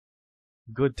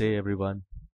Good day, everyone.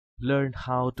 Learn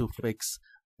how to fix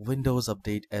Windows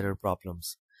Update error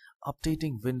problems.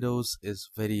 Updating Windows is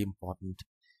very important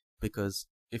because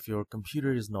if your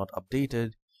computer is not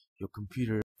updated, your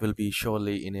computer will be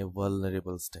surely in a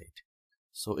vulnerable state.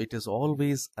 So it is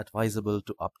always advisable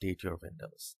to update your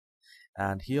Windows.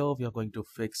 And here we are going to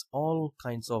fix all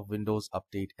kinds of Windows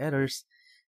Update errors.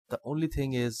 The only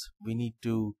thing is we need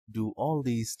to do all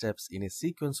these steps in a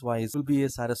sequence wise. It will be a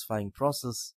satisfying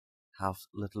process. Have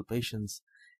little patience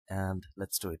and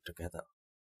let's do it together.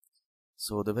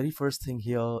 So the very first thing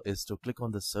here is to click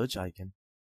on the search icon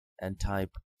and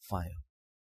type file.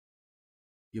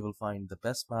 You will find the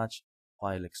best match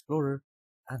file explorer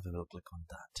and we will click on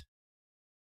that.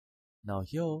 Now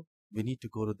here we need to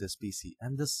go to this PC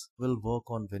and this will work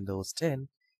on Windows 10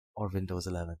 or Windows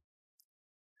 11.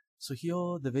 So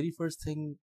here the very first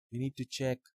thing we need to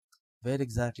check where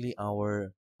exactly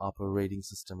our operating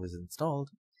system is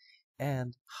installed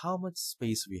and how much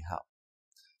space we have.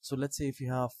 So let's say if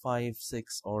you have 5,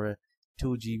 6 or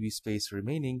 2 GB space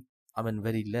remaining,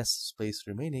 very less space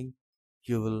remaining,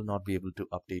 you will not be able to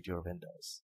update your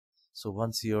Windows. So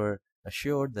once you're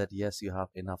assured that yes, you have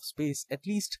enough space, at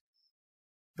least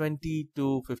 20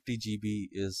 to 50 GB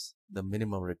is the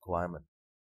minimum requirement.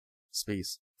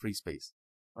 Space, free space.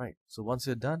 Right. So once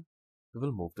you're done, we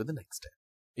will move to the next step.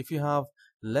 If you have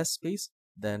less space,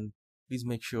 then please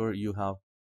make sure you have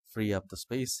free up the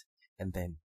space and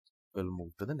then we'll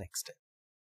move to the next step.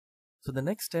 So the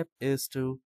next step is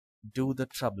to do the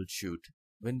troubleshoot.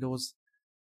 Windows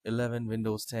 11,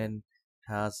 Windows 10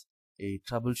 has a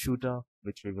troubleshooter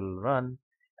which we will run,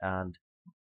 and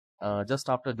just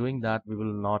after doing that we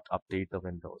will not update the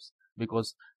Windows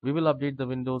because we will update the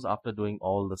Windows after doing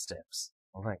all the steps.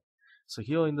 Alright, so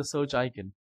here in the search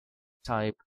icon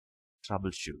type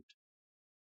troubleshoot.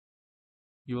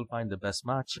 You will find the best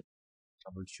match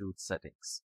troubleshoot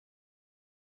settings.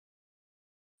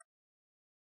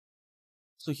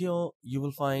 So here you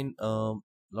will find a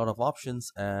lot of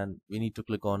options and we need to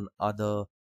click on other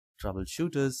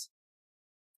troubleshooters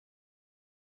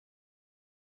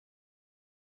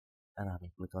and I will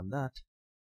click on that,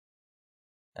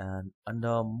 and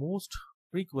under most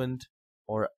frequent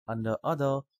or under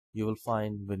other you will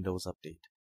find Windows Update.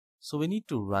 So we need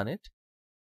to run it.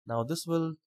 Now this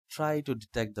will try to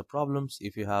detect the problems.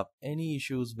 If you have any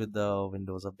issues with the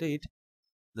Windows Update,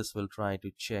 this will try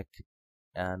to check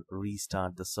and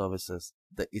restart the services,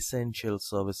 the essential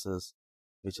services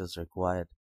which is required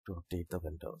to update the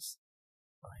Windows.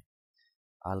 Right.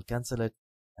 I'll cancel it,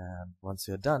 and once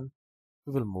you're done,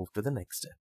 we will move to the next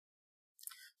step.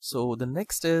 So the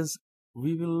next is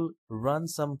we will run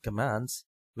some commands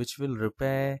which will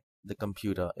repair the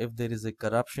computer. If there is a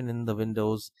corruption in the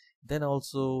Windows, then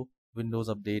also Windows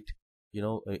Update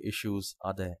issues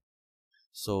are there.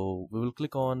 So we will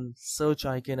click on search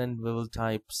icon and we will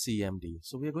type CMD.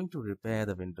 So we are going to repair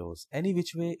the Windows. Any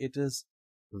which way it is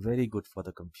very good for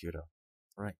the computer.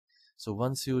 Right. So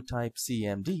once you type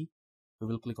CMD, we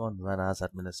will click on run as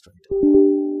administrator.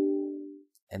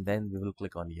 And then we will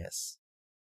click on yes.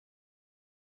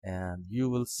 And you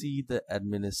will see the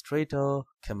administrator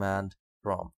command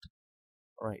prompt.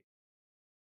 Alright.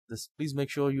 Please make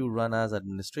sure you run as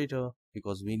administrator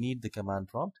because we need the command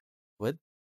prompt with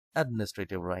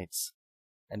administrative rights.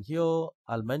 And here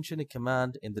I'll mention a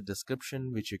command in the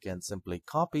description which you can simply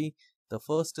copy. The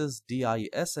first is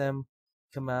DISM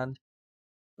command,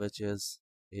 which is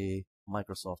a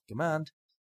Microsoft command,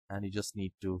 and you just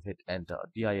need to hit enter.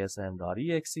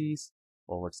 dism.exe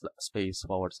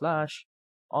 //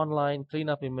 online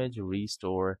cleanup image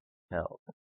restore help.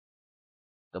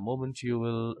 The moment you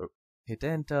will hit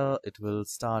enter, it will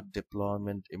start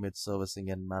deployment image servicing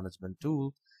and management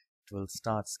tool. It will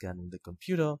start scanning the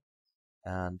computer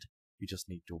and you just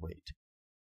need to wait.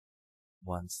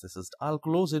 Once this is, I'll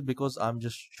close it because I'm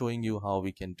just showing you how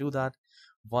we can do that.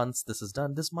 Once this is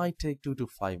done, this might take 2 to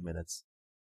 5 minutes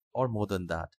or more than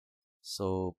that.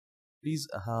 So please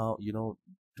do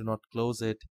not close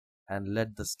it and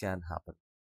let the scan happen.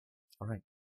 Alright.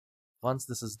 Once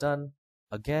this is done,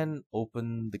 again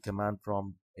open the command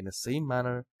prompt in the same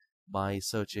manner by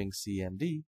searching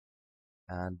CMD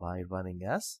and by running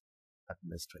as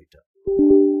administrator.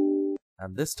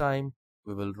 And this time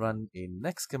we will run a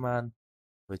next command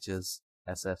which is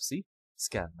SFC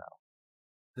Scan now.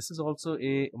 This is also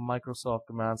a Microsoft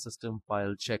command system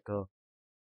file checker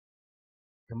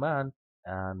command,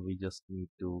 and we just need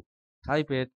to type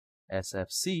it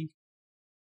SFC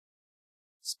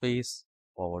space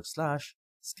 /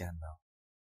 scan now,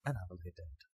 and I will hit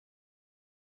enter.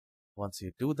 Once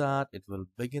you do that, it will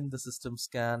begin the system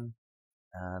scan,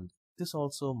 and this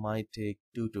also might take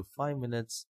 2 to 5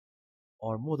 minutes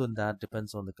or more than that,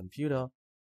 depends on the computer.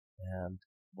 And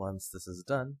once this is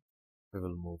done, we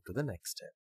will move to the next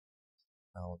step.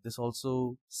 Now this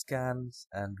also scans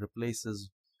and replaces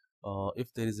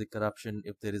if there is a corruption,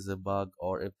 if there is a bug,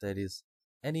 or if there is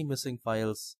any missing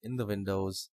files in the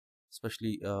Windows,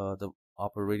 especially the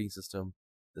operating system.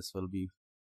 This will be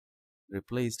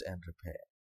replaced and repaired.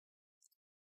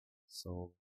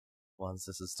 So once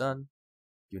this is done,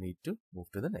 you need to move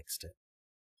to the next step.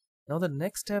 Now the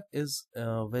next step is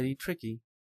very tricky.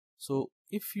 So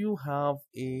if you have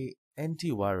a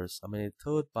antivirus, I mean a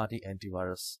third-party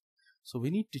antivirus, so we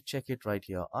need to check it right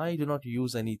here. I do not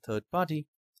use any third party.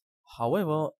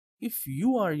 However, if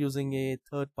you are using a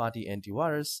third-party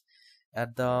antivirus,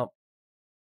 at the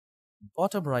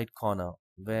bottom right corner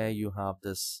where you have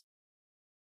this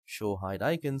show hide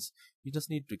icons, you just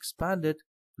need to expand it.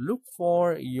 Look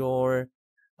for your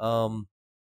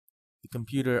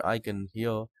computer icon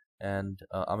here, and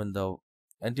I mean the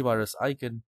antivirus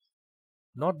icon,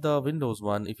 not the Windows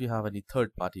one. If you have any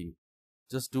third party,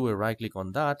 just do a right click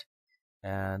on that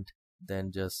and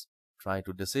then just try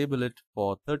to disable it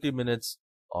for 30 minutes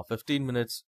or 15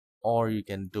 minutes, or you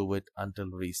can do it until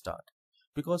restart,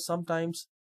 because sometimes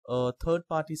third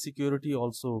party security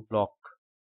also block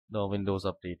the Windows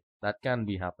update. That can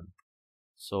be happen.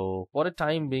 So for a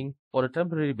time being, for a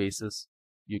temporary basis,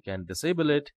 you can disable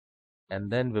it,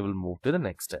 and then we will move to the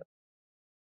next step.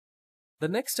 The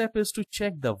next step is to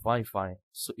check the Wi-Fi.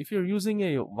 So if you're using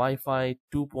a Wi-Fi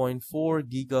 2.4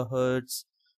 gigahertz,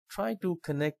 try to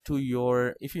connect to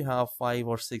your, if you have 5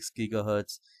 or 6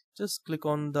 gigahertz, just click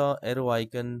on the arrow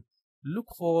icon, look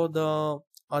for the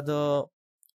other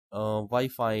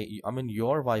Wi-Fi, I mean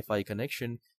your Wi-Fi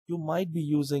connection. You might be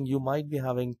using, you might be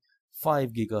having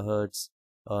 5 gigahertz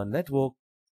network.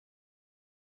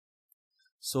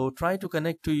 So try to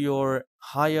connect to your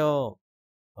higher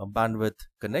bandwidth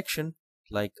connection,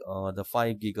 like the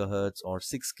 5 gigahertz or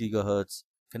 6 gigahertz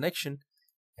connection.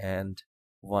 And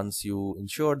once you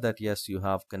ensure that yes, you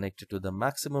have connected to the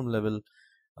maximum level,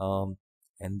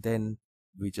 and then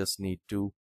we just need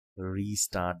to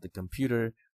restart the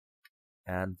computer.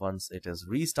 And once it is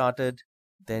restarted,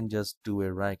 then just do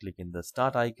a right click in the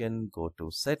start icon, go to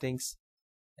settings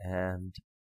and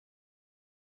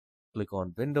click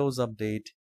on Windows Update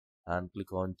and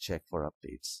click on check for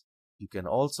updates. You can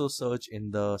also search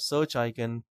in the search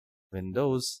icon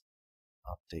Windows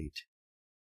Update,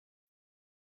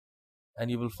 and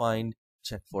you will find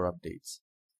check for updates.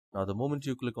 Now the moment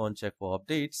you click on check for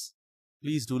updates,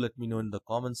 please do let me know in the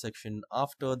comment section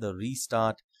after the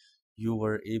restart you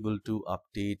were able to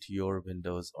update your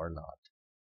Windows or not.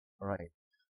 Alright,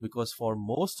 because for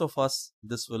most of us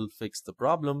this will fix the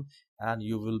problem and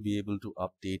you will be able to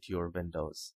update your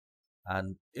Windows.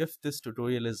 And if this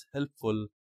tutorial is helpful,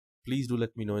 please do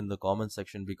let me know in the comment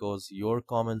section, because your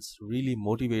comments really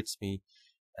motivates me.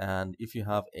 And if you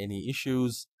have any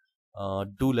issues,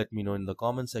 do let me know in the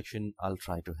comment section. I'll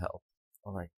try to help.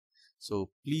 Alright,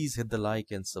 so please hit the like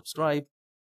and subscribe.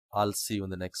 I'll see you in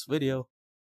the next video.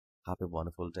 Have a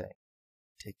wonderful day.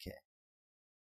 Take care.